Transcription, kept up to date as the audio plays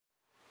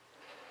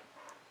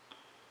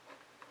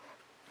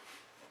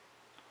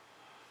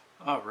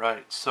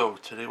Alright, so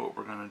today what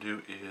we're going to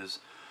do is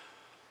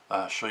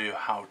show you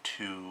how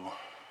to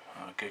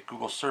get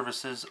Google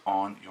services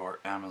on your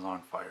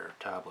Amazon Fire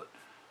tablet.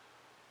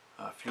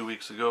 A few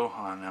weeks ago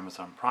on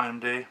Amazon Prime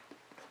Day,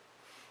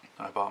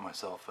 I bought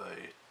myself a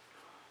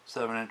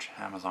 7-inch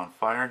Amazon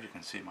Fire. You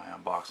can see my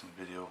unboxing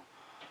video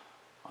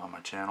on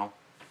my channel.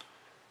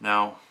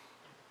 Now,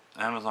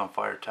 Amazon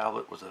Fire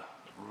tablet was a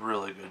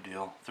really good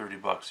deal, 30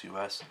 bucks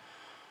US.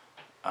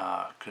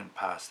 Couldn't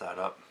pass that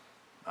up.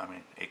 I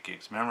mean, 8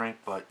 gigs memory,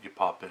 but you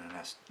pop in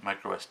a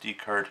micro SD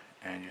card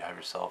and you have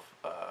yourself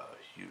a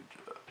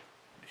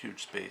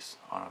huge space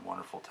on a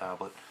wonderful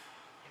tablet.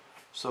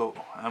 So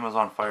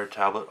Amazon Fire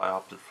tablet, I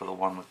opted for the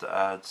one with the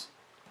ads.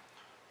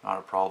 Not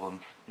a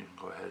problem. You can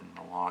go ahead and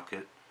unlock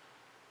it.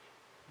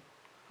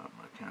 I'm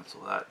going to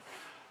cancel that.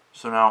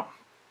 So now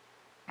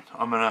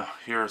I'm going to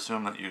here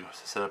assume that you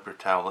set up your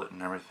tablet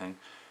and everything,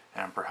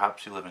 and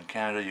perhaps you live in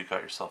Canada, you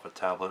got yourself a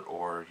tablet,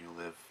 or you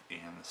live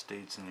in the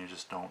States and you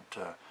just don't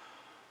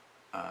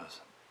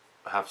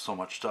have so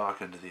much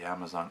stock into the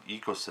Amazon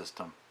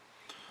ecosystem.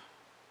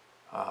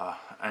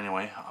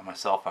 Anyway,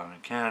 myself, I'm in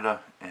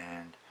Canada,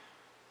 and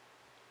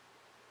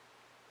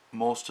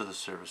most of the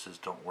services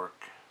don't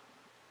work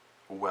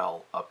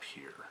well up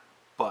here,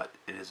 but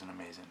it is an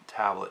amazing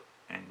tablet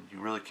and you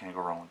really can't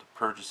go wrong with the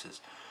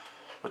purchases.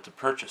 But the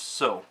purchase,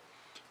 so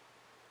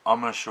I'm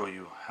going to show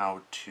you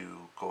how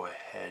to go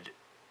ahead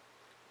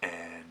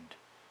and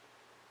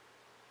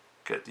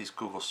get these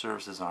Google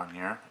services on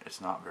here.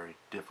 It's not very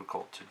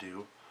difficult to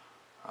do.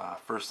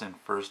 First thing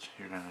first,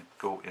 you're going to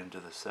go into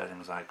the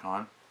settings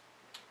icon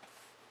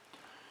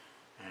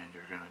and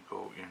you're going to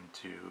go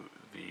into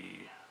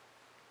the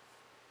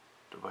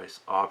device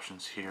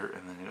options here,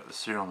 and then you got the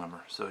serial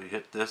number. So you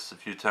hit this a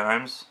few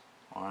times.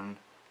 1,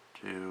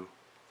 2,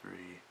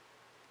 3,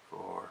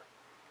 4,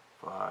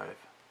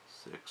 5,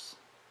 6,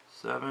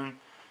 7,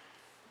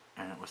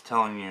 and it was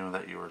telling you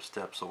that you were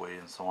steps away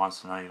and so on.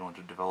 So now you go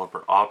into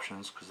developer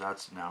options because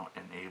that's now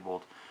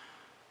enabled,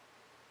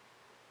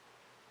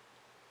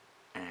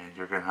 and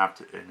you're going to have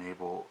to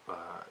enable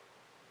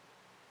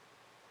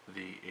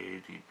the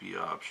ADB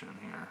option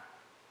here.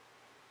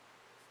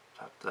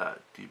 Tap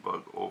that,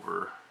 debug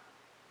over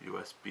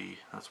USB,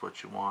 that's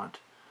what you want.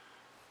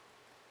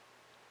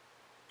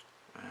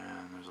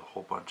 And there's a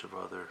whole bunch of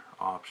other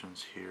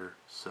options here,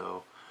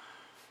 so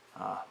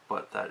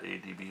but that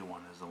ADB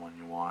one is the one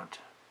you want.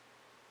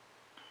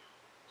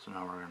 So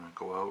now we're going to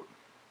go out.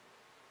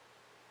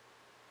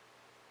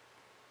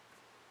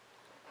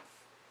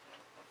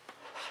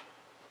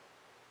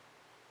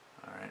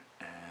 Alright,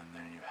 and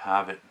there you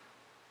have it.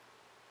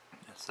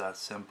 It's that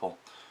simple.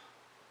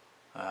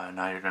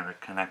 Now you're going to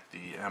connect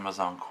the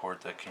Amazon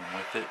cord that came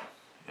with it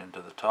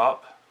into the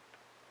top.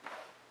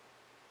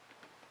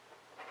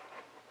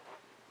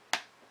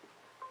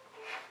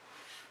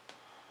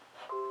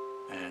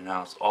 And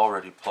now it's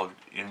already plugged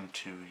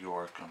into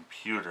your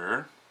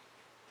computer.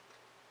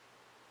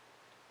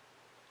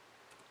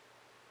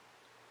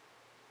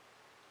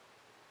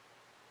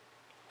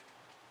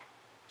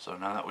 So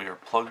now that we are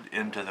plugged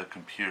into the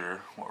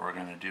computer, what we're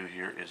going to do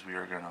here is we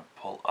are going to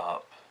pull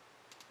up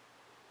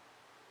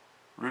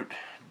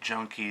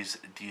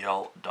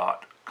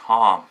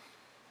rootjunkiesdl.com,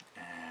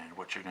 and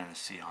what you're going to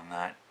see on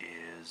that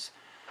is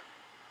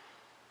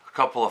a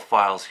couple of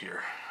files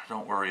here.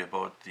 Don't worry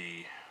about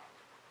the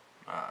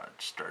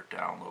start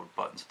download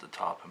buttons at the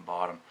top and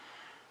bottom.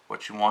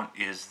 What you want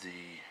is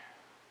the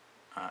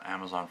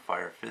Amazon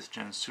Fire 5th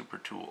Gen Super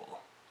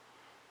Tool,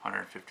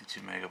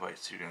 152 megabytes.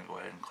 So you're going to go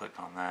ahead and click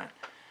on that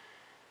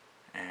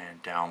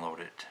and download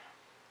it,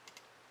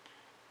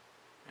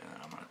 and then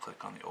I'm going to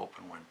click on the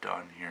open when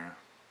done here.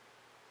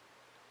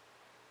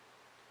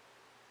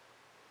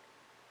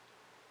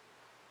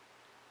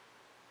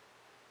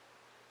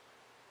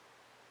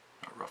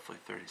 Roughly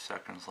 30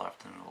 seconds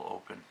left and it will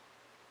open.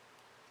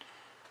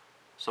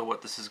 So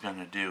what this is going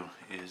to do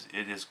is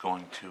it is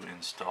going to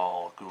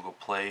install Google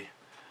Play,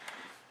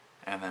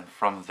 and then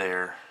from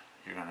there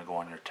you're going to go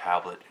on your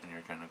tablet and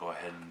you're going to go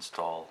ahead and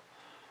install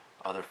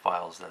other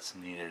files that's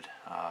needed.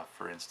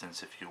 For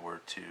instance, if you were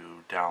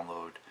to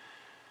download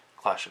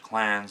Clash of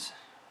Clans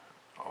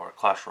or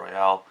Clash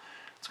Royale,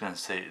 it's going to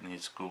say it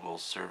needs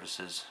Google's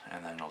services,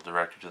 and then it'll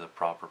direct you to the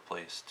proper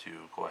place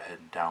to go ahead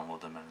and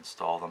download them and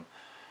install them,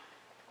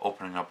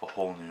 opening up a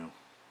whole new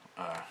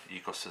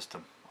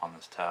ecosystem on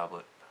this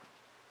tablet.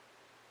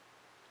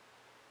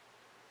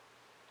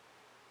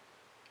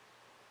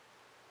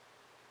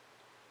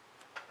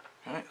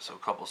 Okay, so a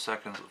couple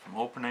seconds from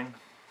opening.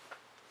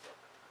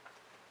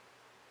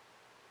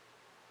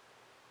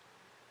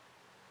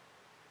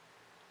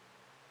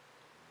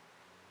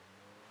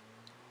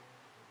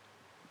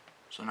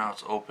 So now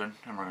it's open,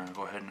 and we're going to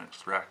go ahead and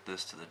extract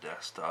this to the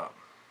desktop.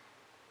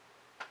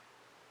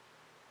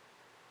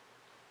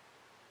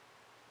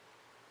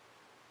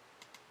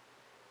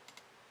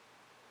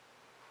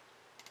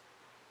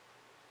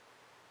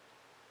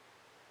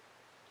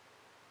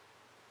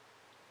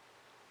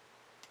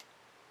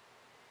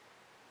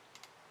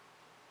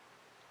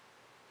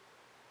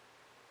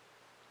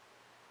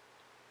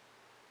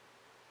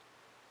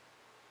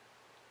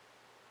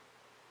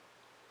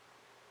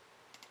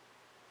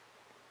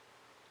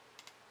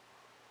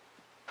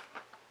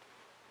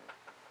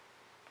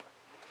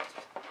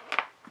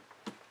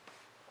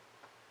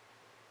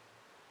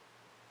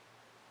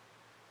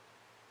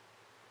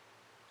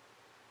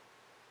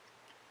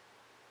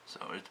 So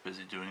it's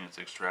busy doing its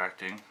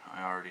extracting.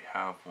 I already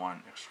have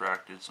one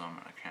extracted, so I'm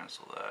going to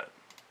cancel that.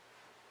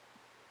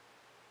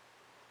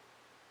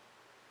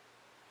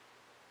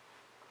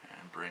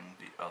 And bring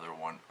the other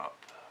one up.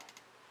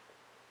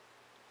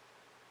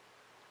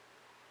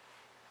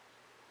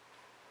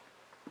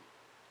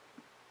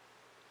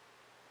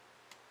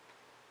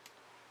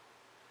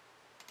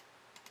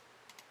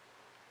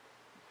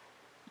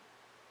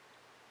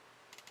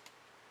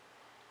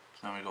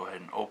 So now we go ahead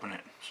and open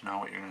it. So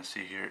now what you're going to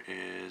see here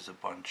is a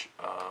bunch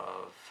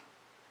of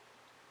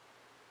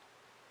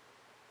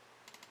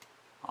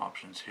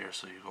options here.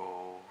 So you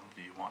go,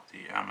 do you want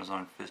the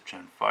Amazon 5th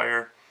Gen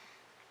Fire?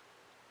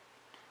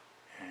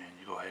 And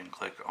you go ahead and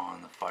click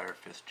on the Fire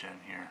 5th Gen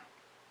here.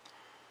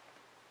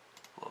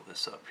 Blow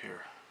this up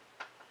here.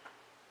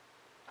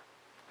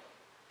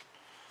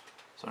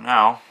 So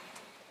now,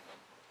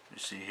 you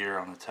see here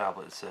on the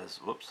tablet it says,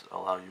 whoops,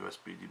 allow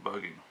USB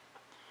debugging.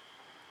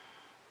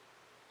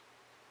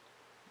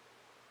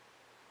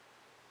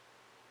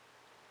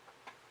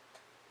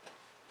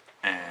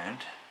 And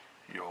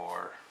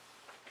your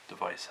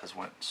device has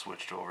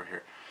switched over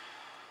here.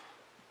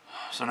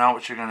 So now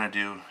what you're going to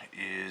do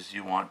is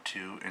you want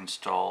to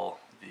install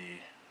the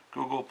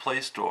Google Play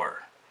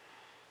Store,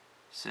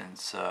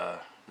 since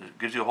it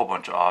gives you a whole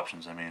bunch of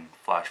options. I mean,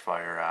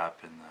 Flashfire app,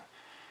 and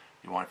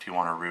if you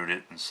want to root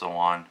it and so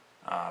on.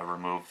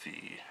 Remove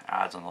the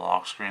ads on the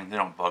lock screen. They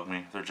don't bug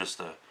me. They're just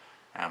the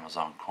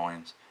Amazon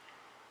coins.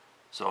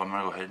 So I'm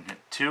going to go ahead and hit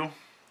 2,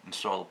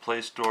 install the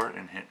Play Store,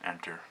 and hit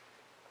enter.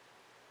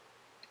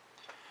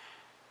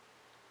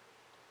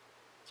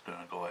 It's going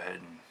to go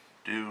ahead and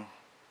do.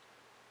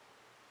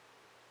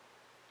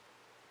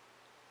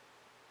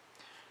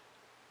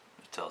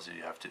 It tells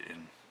you have to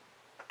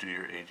do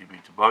your ADB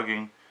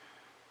debugging,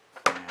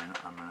 and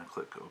I'm going to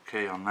click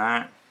OK on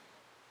that,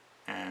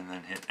 and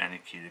then hit any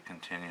key to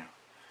continue.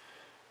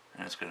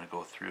 And it's going to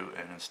go through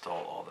and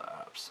install all the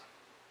apps.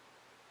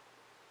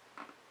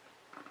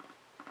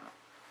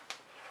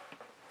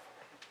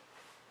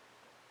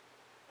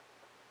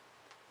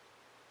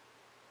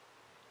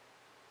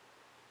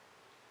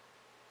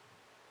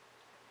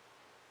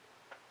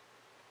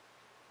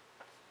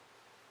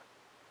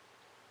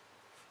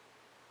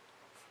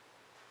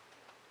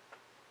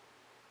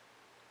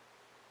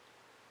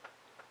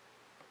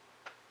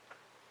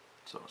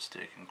 So it's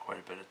taking quite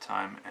a bit of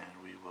time, and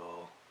we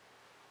will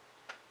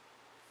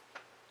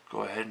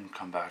go ahead and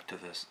come back to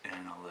this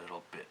in a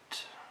little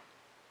bit.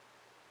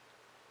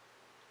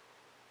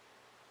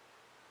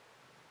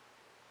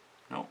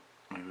 Nope,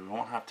 maybe we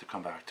won't have to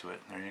come back to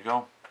it. There you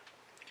go.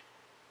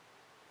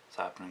 It's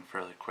happening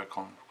fairly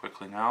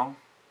quickly now.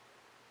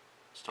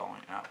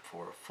 Installing app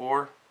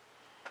 404.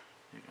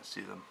 You can see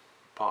them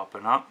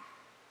popping up.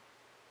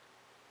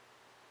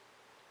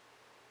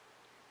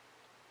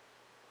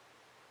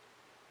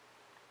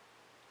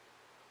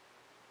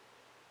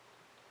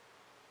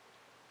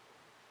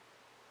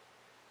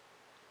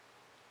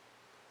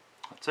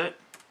 That's it.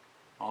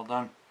 All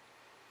done.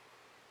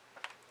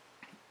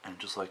 And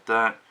just like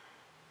that,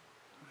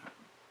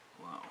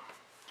 wow.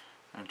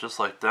 And just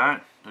like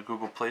that, the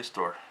Google Play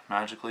Store,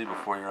 magically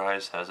before your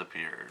eyes, has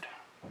appeared.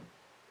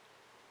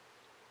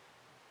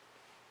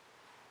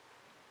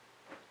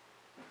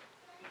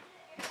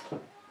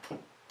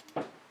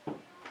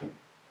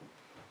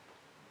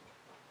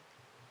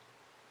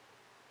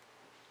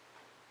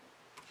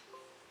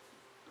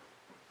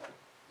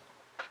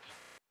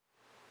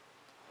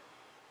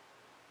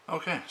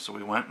 Okay, so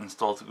we went and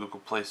installed the Google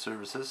Play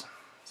services.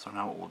 So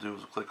now what we'll do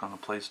is click on the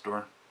Play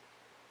Store,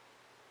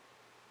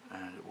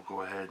 and it will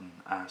go ahead and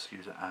ask you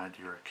to add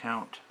your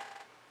account.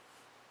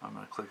 I'm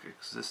going to click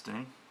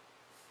existing,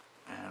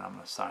 and I'm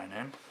going to sign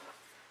in.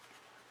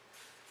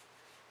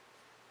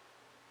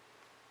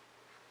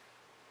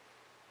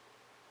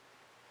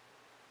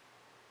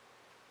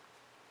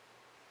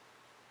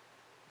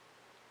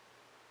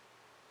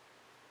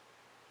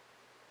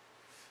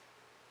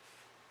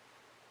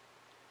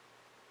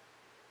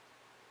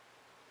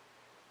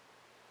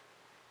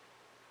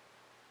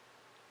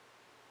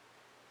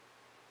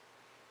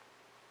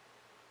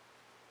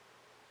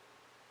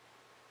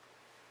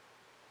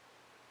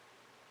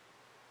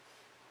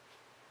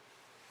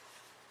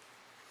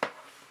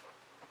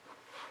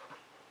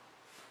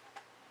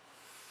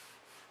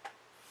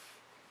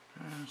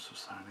 And so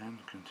sign in,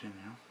 continue.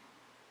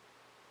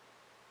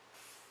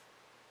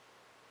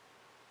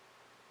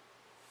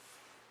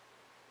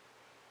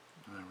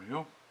 And there we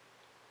go.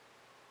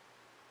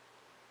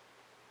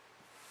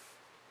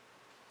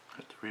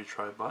 Hit the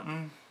retry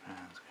button, and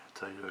it's going to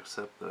tell you to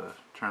accept the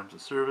terms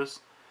of service,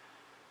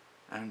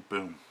 and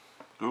boom,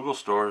 Google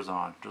Store is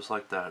on, just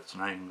like that. So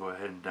now you can go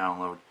ahead and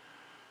download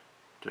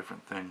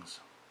different things.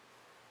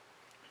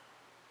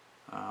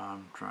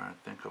 I'm trying to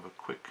think of a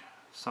quick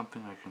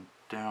something I can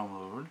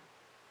download.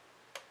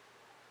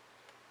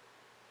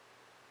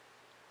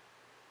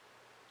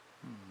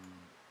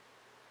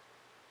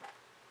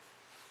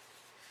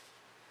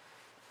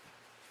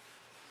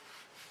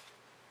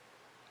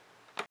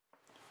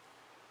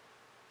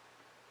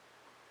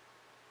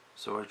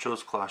 So I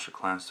chose Clash of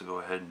Clans to go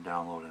ahead and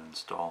download and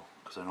install,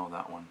 because I know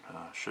that one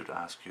should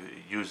ask you.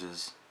 It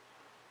uses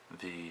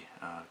the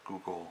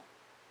Google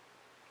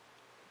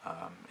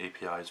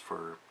APIs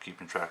for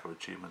keeping track of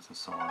achievements and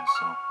so on.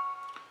 So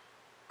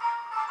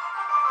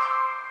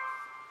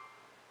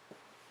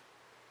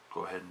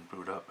go ahead and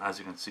boot up. As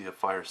you can see, a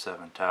Fire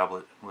 7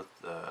 tablet with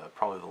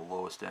probably the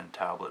lowest end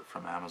tablet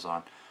from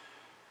Amazon.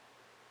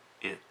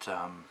 It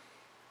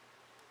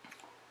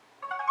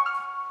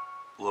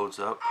loads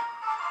up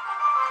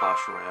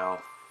Clash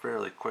Royale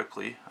fairly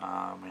quickly.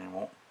 I mean, it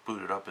won't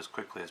boot it up as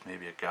quickly as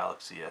maybe a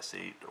Galaxy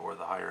S8 or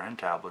the higher end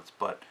tablets,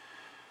 but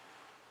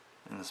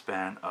in the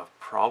span of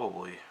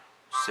probably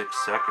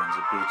 6 seconds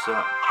it boots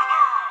up.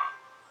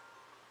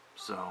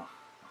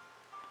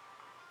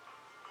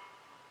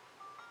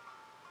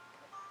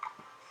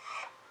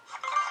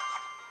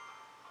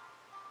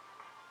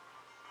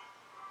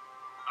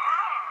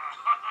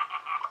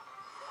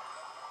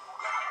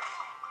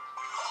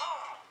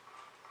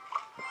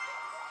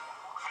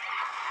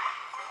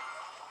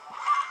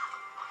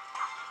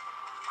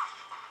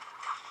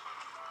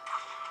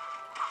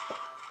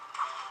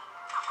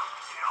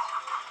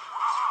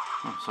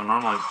 So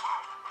normally it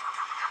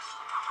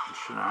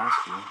shouldn't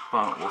ask you,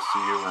 but we'll see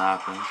what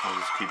happens. I'll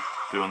just keep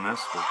doing this.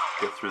 We'll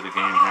get through the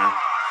game here.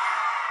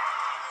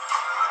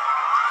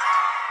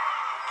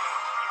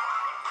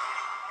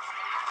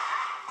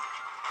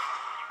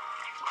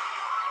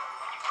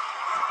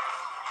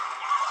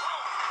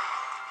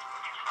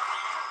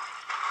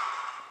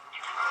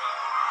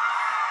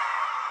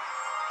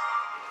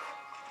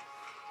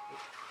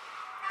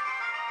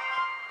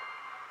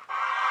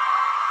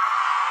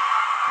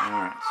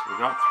 Alright, so we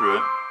got through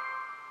it.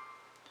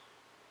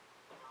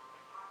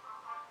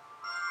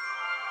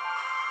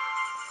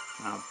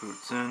 Now it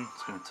boots in.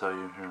 It's going to tell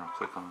you here, I'll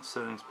click on the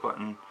settings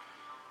button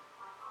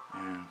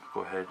and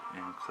go ahead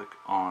and click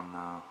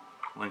on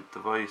link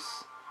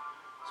device.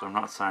 So I'm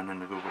not signed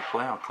into Google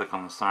Play. I'll click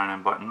on the sign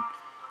in button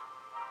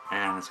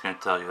and it's going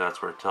to tell you,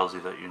 that's where it tells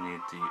you that you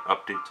need the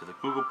update to the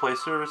Google Play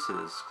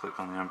services. Click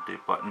on the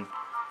update button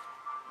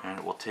and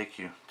it will take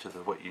you to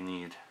what you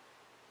need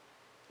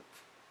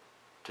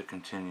to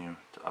continue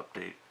to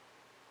update.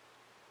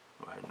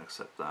 Go ahead and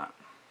accept that.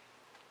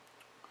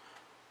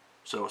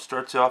 So it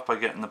starts you off by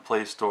getting the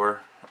Play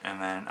Store,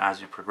 and then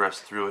as you progress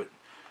through it,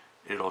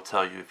 it'll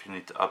tell you if you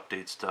need to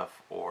update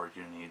stuff or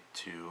you need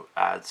to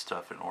add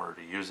stuff in order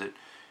to use it,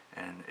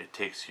 and it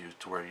takes you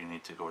to where you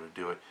need to go to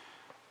do it.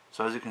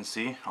 So as you can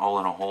see, all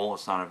in a whole,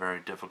 it's not a very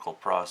difficult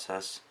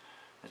process.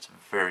 It's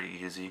very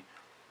easy,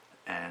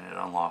 and it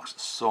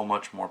unlocks so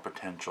much more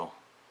potential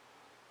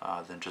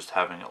than just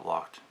having it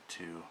locked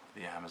to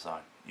the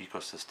Amazon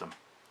ecosystem.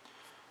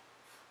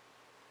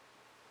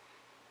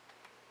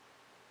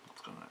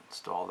 It's going to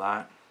install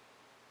that,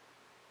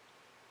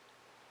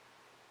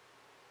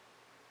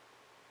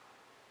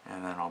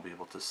 and then I'll be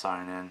able to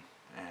sign in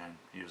and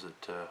use it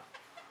to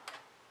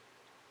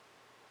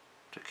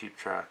keep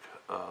track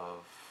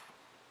of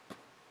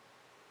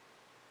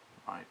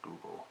my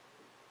Google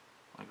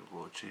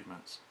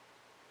achievements.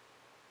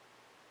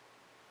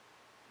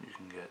 You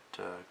can get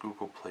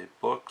Google Play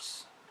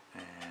Books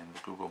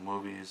and Google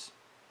Movies.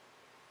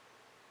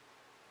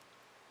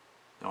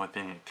 The only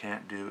thing it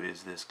can't do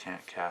is this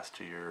can't cast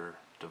to your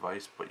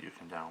device, but you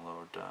can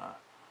download a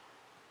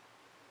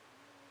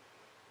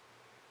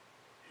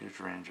huge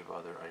range of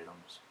other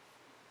items.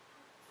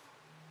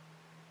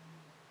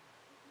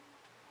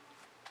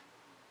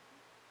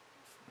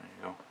 There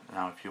you go.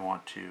 Now if you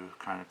want to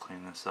kind of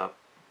clean this up,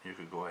 you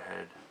could go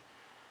ahead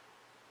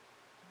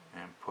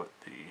and put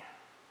the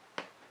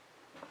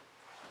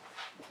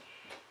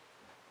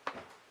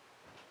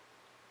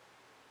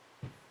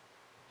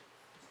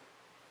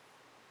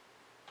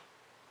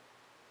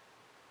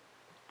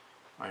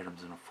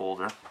items in a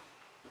folder.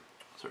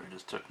 So it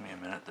just took me a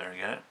minute there to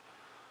get it.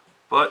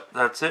 But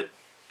that's it.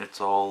 It's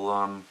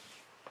all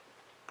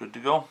good to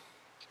go.